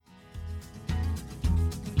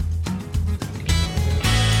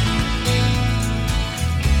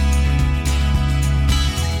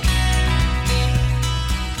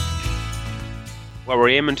What we're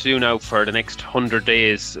aiming to do now for the next 100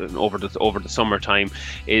 days over the summertime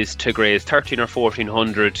is to graze 13 or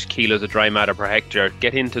 1400 kilos of dry matter per hectare,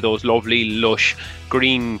 get into those lovely lush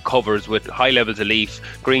green covers with high levels of leaf,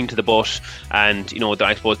 green to the butt, and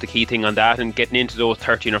I suppose the key thing on that and getting into those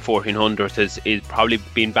 13 or 1400 is probably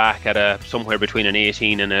being back at somewhere between an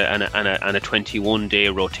 18 and a 21 day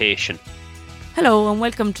rotation. Hello and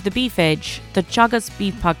welcome to the Beef Edge, the Teagasc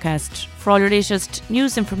Beef Podcast, for all your latest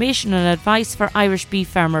news, information and advice for Irish beef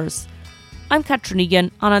farmers. I'm Catherine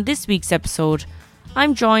Egan, and on this week's episode,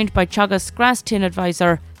 I'm joined by Teagasc Grass Tin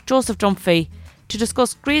Advisor Joseph Dunphy to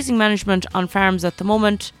discuss grazing management on farms at the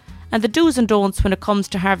moment and the do's and don'ts when it comes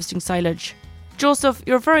to harvesting silage. Joseph,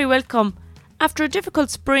 you're very welcome. After a difficult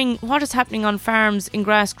spring, what is happening on farms in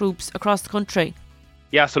grass groups across the country?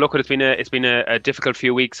 Yeah, so look, it's been a difficult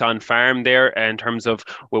few weeks on farm there in terms of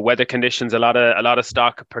with weather conditions. A lot of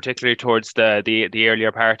stock, particularly towards the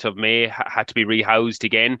earlier part of May, had to be rehoused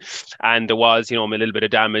again, and there was a little bit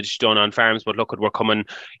of damage done on farms. But look, we're coming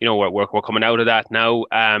out of that now.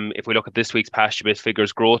 If we look at this week's pasture-based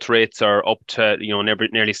figures, growth rates are up to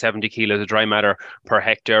nearly 70 kilos of dry matter per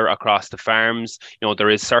hectare across the farms. There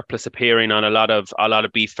is surplus appearing on a lot of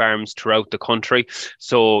beef farms throughout the country.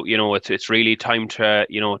 So it's really time to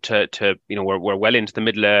we're well into the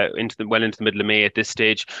middle of May at this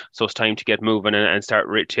stage, so it's time to get moving and start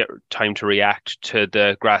time to react to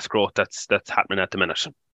the grass growth that's happening at the minute.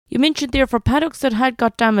 You mentioned there for paddocks that had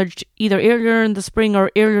got damaged either earlier in the spring or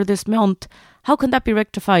earlier this month, how can that be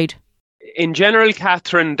rectified? In general,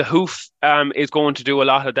 Catherine, the hoof is going to do a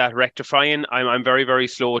lot of that rectifying. I'm very, very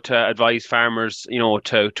slow to advise farmers,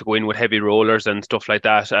 to go in with heavy rollers and stuff like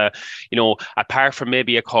that. Apart from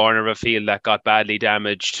maybe a corner of a field that got badly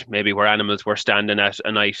damaged, maybe where animals were standing at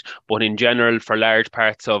a night. But in general, for large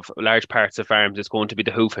parts of farms, it's going to be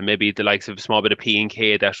the hoof and maybe the likes of a small bit of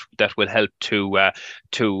P&K that will help to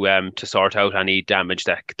sort out any damage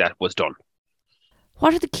that was done.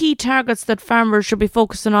 What are the key targets that farmers should be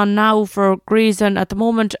focusing on now for grazing at the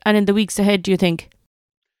moment and in the weeks ahead, do you think?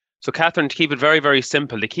 So, Catherine, to keep it very, very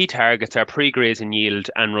simple, the key targets are pre-grazing yield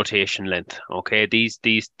and rotation length. Okay, these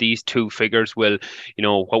two figures will,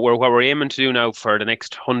 what we're aiming to do now for the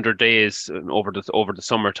next 100 days over the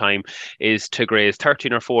summertime is to graze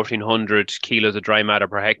 13 or 1400 kilos of dry matter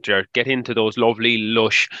per hectare, get into those lovely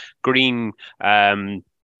lush green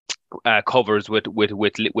covers with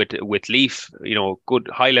leaf, good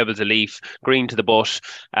high levels of leaf, green to the butt,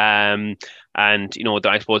 and I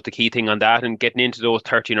suppose the key thing on that and getting into those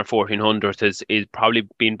 13 or 1400 is probably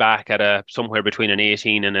being back at somewhere between an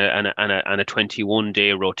 18 and a 21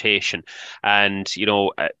 day rotation, and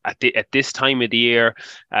at this time of the year,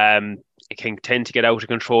 it can tend to get out of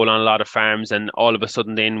control on a lot of farms, and all of a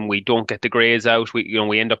sudden then we don't get the graze out.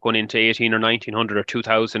 We end up going into 18 or 1900 or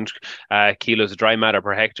 2000 kilos of dry matter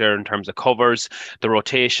per hectare in terms of covers. The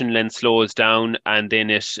rotation length slows down, and then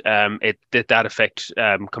that effect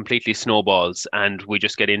completely snowballs, and we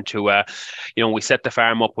just get into we set the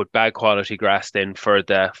farm up with bad quality grass then for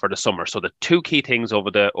the summer. So the two key things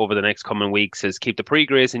over the next coming weeks is keep the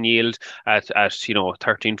pre-grazing yield at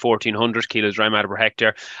 13, 1400 kilos dry matter per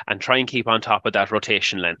hectare, and try and keep on top of that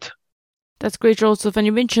rotation length. That's great, Joseph. And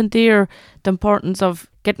you mentioned there the importance of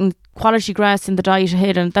getting quality grass in the diet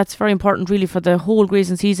ahead, and that's very important really for the whole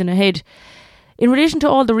grazing season ahead. In relation to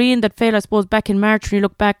all the rain that fell, I suppose, back in March, when you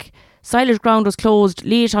look back, silage ground was closed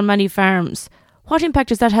late on many farms. What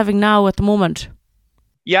impact is that having now at the moment?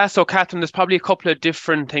 Yeah, so Catherine, there's probably a couple of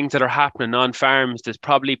different things that are happening on farms. There's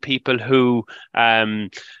probably people who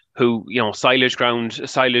silage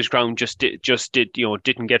ground just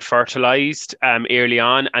didn't get fertilized early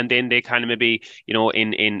on, and then they kind of maybe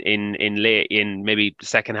in maybe the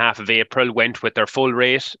second half of April went with their full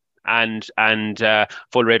rate and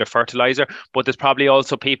full rate of fertilizer. But there's probably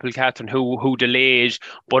also people, Catherine, who delayed,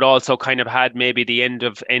 but also kind of had maybe the end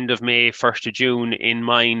of May, 1st of June in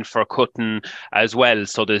mind for cutting as well.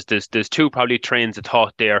 So there's two probably trains of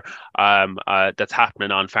thought there that's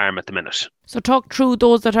happening on farm at the minute. So talk through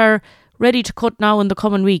those that are ready to cut now in the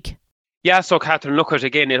coming week. Yeah, so Catherine, look at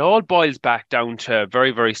again, it all boils back down to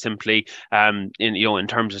very, very simply, in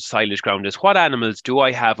terms of silage ground, is what animals do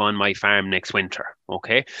I have on my farm next winter?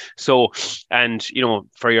 Okay, so and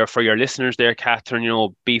for your listeners there,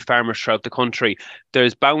 Catherine, beef farmers throughout the country,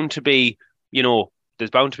 there's bound to be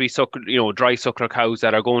dry suckler cows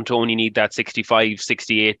that are going to only need that 65,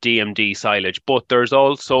 68 DMD silage. But there's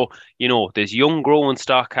also, there's young growing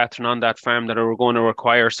stock, Catherine, on that farm that are going to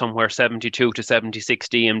require somewhere 72 to 76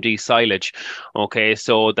 DMD silage. Okay,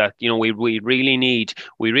 so that, we really need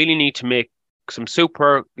to make some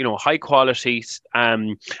super, high quality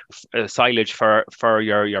silage for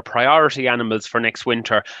your priority animals for next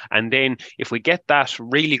winter. And then if we get that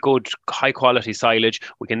really good high quality silage,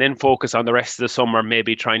 we can then focus on the rest of the summer,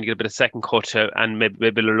 maybe trying to get a bit of second cut and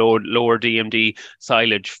maybe a lower DMD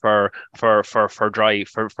silage for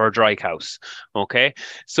dry cows. Okay,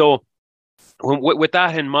 so with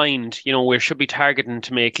that in mind, we should be targeting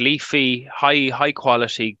to make leafy, high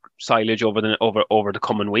quality silage over the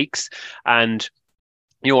coming weeks, and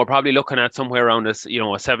we're probably looking at somewhere around a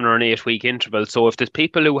 7 or an 8 week interval. So if there's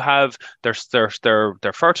people who have their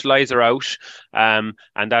fertilizer out, and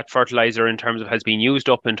that fertilizer in terms of has been used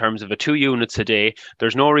up in terms of 2 units a day,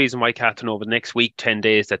 there's no reason why, Catherine, over the next week, 10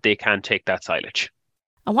 days, that they can't take that silage.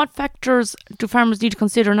 And what factors do farmers need to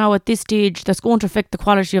consider now at this stage that's going to affect the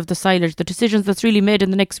quality of the silage? The decisions that's really made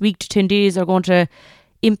in the next week to 10 days are going to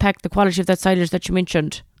impact the quality of that silage that you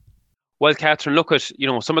mentioned. Well, Catherine, look at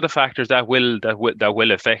some of the factors that will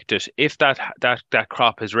affect it. If that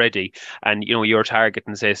crop is ready, and you're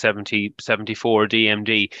targeting say 74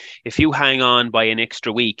 DMD, if you hang on by an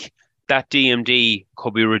extra week, that DMD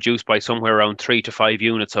could be reduced by somewhere around 3 to 5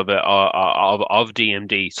 units of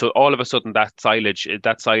DMD. So all of a sudden that silage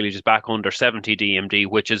is back under 70 DMD,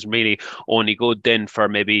 which is really only good then for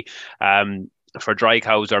maybe for dry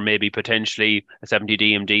cows, or maybe potentially a 70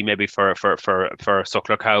 DMD maybe for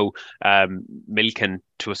suckler cow milking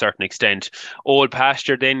to a certain extent. Old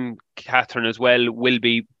pasture then, Catherine, as well, will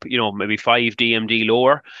be maybe 5 DMD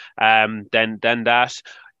lower than that.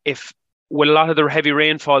 With a lot of the heavy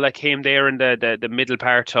rainfall that came there in the middle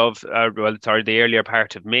part of the earlier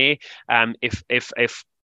part of May, if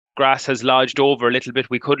grass has lodged over a little bit,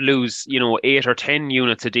 we could lose 8 or 10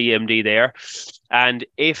 units of DMD there. And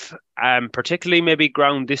if particularly maybe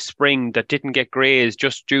ground this spring that didn't get grazed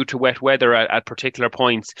just due to wet weather at particular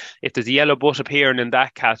points, if there's a yellow butt appearing in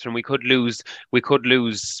that, Catherine, we could lose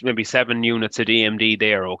maybe 7 units of DMD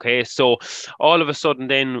there. Okay, so all of a sudden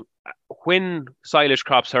then, when silage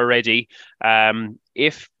crops are ready,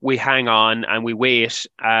 if we hang on and we wait,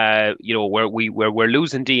 we're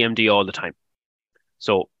losing DMD all the time.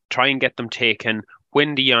 So try and get them taken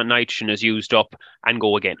when the nitrogen is used up and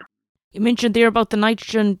go again. You mentioned there about the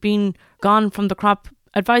nitrogen being gone from the crop.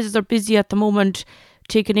 Advisors are busy at the moment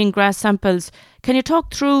taking in grass samples. Can you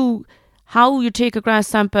talk through how you take a grass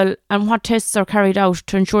sample and what tests are carried out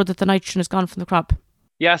to ensure that the nitrogen is gone from the crop?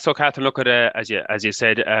 Yeah, so Catherine, look at as you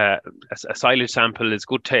said, a silage sample is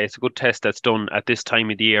good. It's a good test that's done at this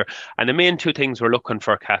time of the year. And the main 2 things we're looking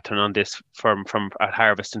for, Catherine, on this from at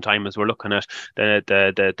harvesting time is we're looking at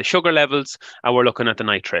the sugar levels, and we're looking at the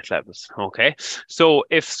nitrate levels. Okay, so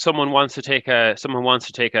if someone wants to take a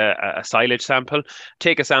silage sample,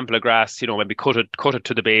 take a sample of grass, maybe cut it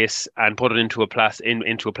to the base and put it into a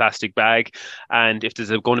plastic bag. And if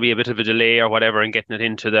there's going to be a bit of a delay or whatever in getting it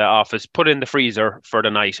into the office, put it in the freezer for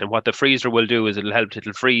the night. And what the freezer will do is it'll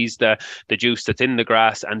freeze the juice that's in the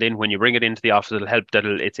grass, and then when you bring it into the office,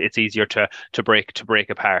 it's easier to break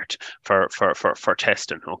apart for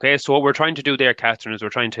testing. Okay, so what we're trying to do there, Catherine, is we're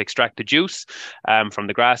trying to extract the juice from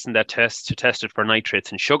the grass in that test to test it for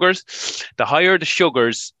nitrates and sugars. The higher the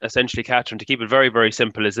sugars, essentially, Catherine, to keep it very, very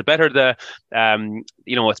simple, is the better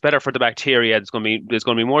it's better for the bacteria. There's going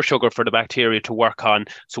to be more sugar for the bacteria to work on,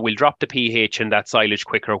 so we'll drop the pH in that silage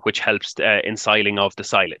quicker, which helps in siling of the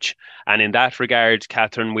silage. And in that regard,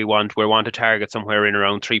 Catherine, we want to target somewhere in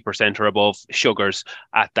around 3% or above sugars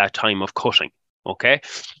at that time of cutting. Okay.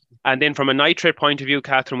 And then from a nitrate point of view,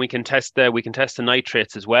 Catherine, we can test the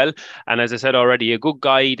nitrates as well. And as I said already, a good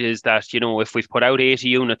guide is that, if we've put out 80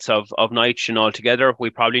 units of nitrogen altogether, we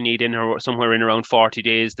probably need somewhere in around 40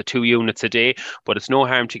 days, the 2 units a day. But it's no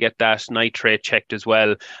harm to get that nitrate checked as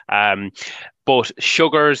well. But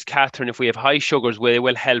sugars, Catherine, if we have high sugars, they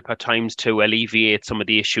will help at times to alleviate some of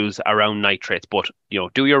the issues around nitrates. But,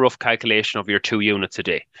 do your rough calculation of your 2 units a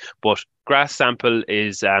day. But grass sample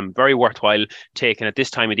is very worthwhile taking at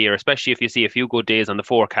this time of the year, especially if you see a few good days on the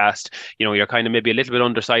forecast. You're kind of maybe a little bit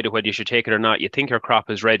undecided whether you should take it or not. You think your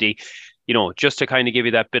crop is ready, just to kind of give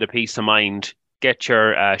you that bit of peace of mind, get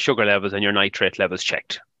your sugar levels and your nitrate levels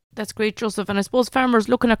checked. That's great, Joseph. And I suppose farmers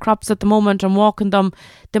looking at crops at the moment and walking them,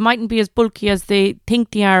 they mightn't be as bulky as they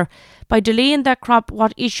think they are. By delaying that crop,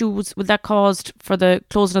 what issues will that cause for the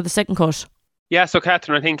closing of the second cut? Yeah, so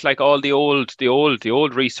Catherine, I think like all the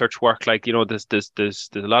old research work, like there's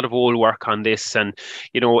a lot of old work on this, and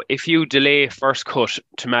if you delay first cut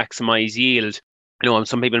to maximise yield, and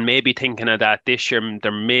some people may be thinking of that this year.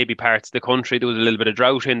 There may be parts of the country there was a little bit of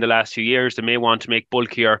drought in the last few years. They may want to make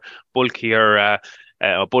bulkier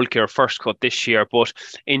first cut this year. But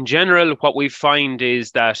in general, what we find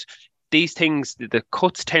is that these things, the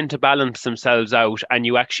cuts tend to balance themselves out, and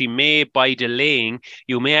you actually may, by delaying,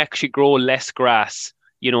 you may actually grow less grass,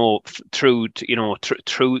 through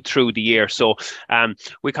the year. So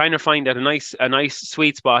we kind of find that a nice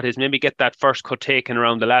sweet spot is maybe get that first cut taken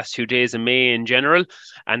around the last 2 days of May in general,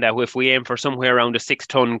 and that if we aim for somewhere around a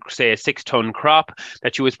 6-ton crop,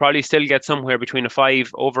 that you would probably still get somewhere between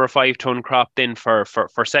over a 5-ton crop then for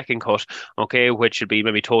second cut, okay, which would be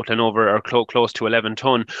maybe totaling over or close to 11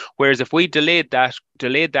 ton. Whereas if we delayed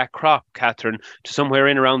that crop, Catherine, to somewhere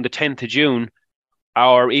in around the 10th of June,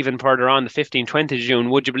 or even further on, the 15th, 20th of June,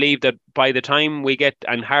 would you believe that by the time we get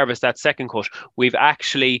and harvest that second cut, we've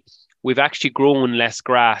actually grown less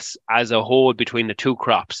grass as a whole between the two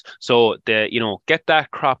crops. So get that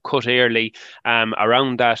crop cut early,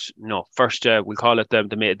 around that, first, we'll call it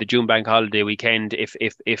the June bank holiday weekend,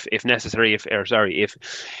 if necessary, if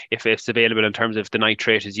it's available in terms of the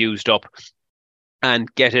nitrate is used up, and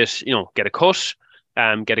get a cut.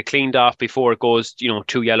 Get it cleaned off before it goes,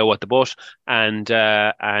 too yellow at the butt, and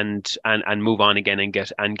move on again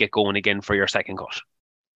and get going again for your second cut.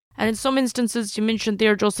 And in some instances, you mentioned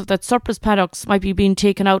there, Joseph, that surplus paddocks might be being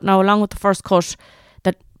taken out now along with the first cut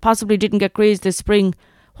that possibly didn't get grazed this spring.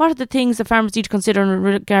 What are the things that farmers need to consider in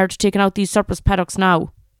regard to taking out these surplus paddocks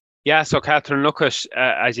now? Yeah, so Catherine, look at,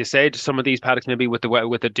 as you said, some of these paddocks maybe with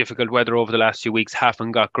the difficult weather over the last few weeks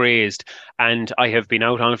haven't got grazed. And I have been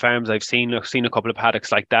out on farms, I've seen a couple of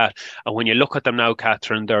paddocks like that. And when you look at them now,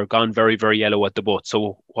 Catherine, they're gone very, very yellow at the butt.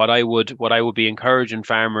 So what I would be encouraging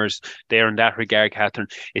farmers there in that regard, Catherine,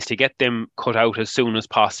 is to get them cut out as soon as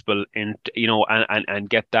possible, and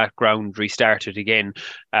get that ground restarted again,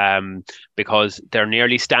 because they're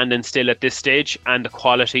nearly standing still at this stage, and the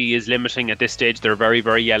quality is limiting at this stage. They're very,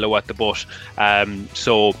 very yellow at the butt.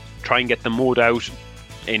 So try and get them mowed out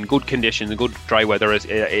in good conditions, in good dry weather,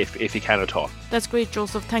 if you can at all. That's great,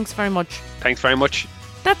 Joseph. Thanks very much. Thanks very much.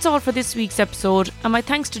 That's all for this week's episode, and my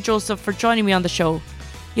thanks to Joseph for joining me on the show.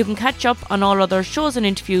 You can catch up on all other shows and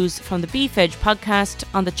interviews from the Beef Edge podcast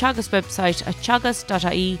on the Teagasc website at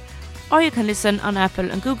teagasc.ie, or you can listen on Apple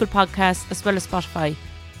and Google Podcasts as well as Spotify.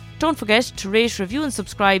 Don't forget to rate, review and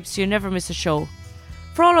subscribe so you never miss a show.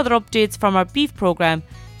 For all other updates from our beef programme,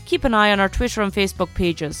 keep an eye on our Twitter and Facebook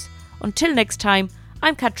pages. Until next time,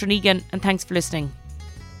 I'm Catherine Egan, and thanks for listening.